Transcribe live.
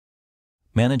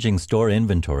Managing store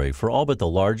inventory for all but the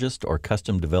largest or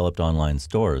custom-developed online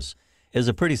stores is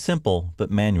a pretty simple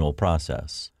but manual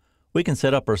process. We can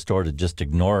set up our store to just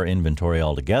ignore our inventory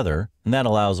altogether, and that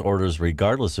allows orders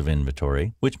regardless of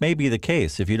inventory, which may be the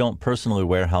case if you don't personally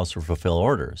warehouse or fulfill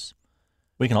orders.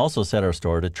 We can also set our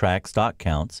store to track stock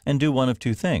counts and do one of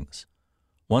two things.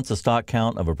 Once the stock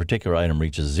count of a particular item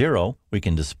reaches 0, we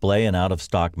can display an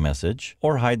out-of-stock message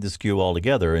or hide the SKU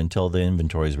altogether until the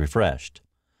inventory is refreshed.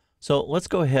 So let's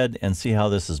go ahead and see how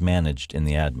this is managed in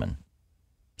the admin.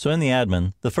 So in the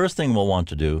admin, the first thing we'll want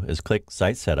to do is click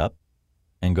Site Setup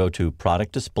and go to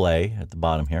Product Display at the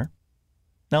bottom here.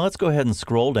 Now let's go ahead and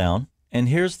scroll down, and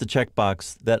here's the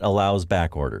checkbox that allows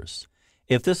back orders.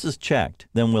 If this is checked,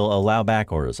 then we'll allow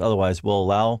back orders. Otherwise, we'll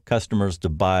allow customers to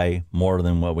buy more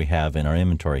than what we have in our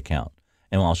inventory count.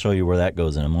 And I'll show you where that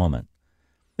goes in a moment.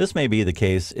 This may be the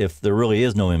case if there really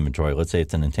is no inventory. Let's say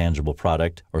it's an intangible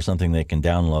product or something they can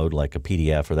download like a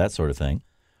PDF or that sort of thing.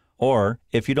 Or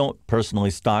if you don't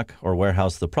personally stock or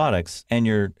warehouse the products and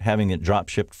you're having it drop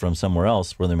shipped from somewhere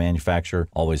else where the manufacturer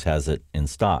always has it in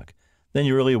stock, then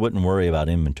you really wouldn't worry about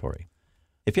inventory.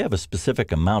 If you have a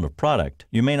specific amount of product,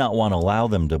 you may not want to allow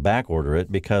them to back order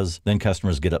it because then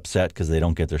customers get upset because they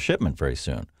don't get their shipment very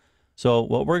soon. So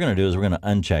what we're going to do is we're going to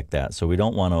uncheck that. So we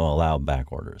don't want to allow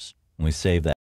back orders. And we save that.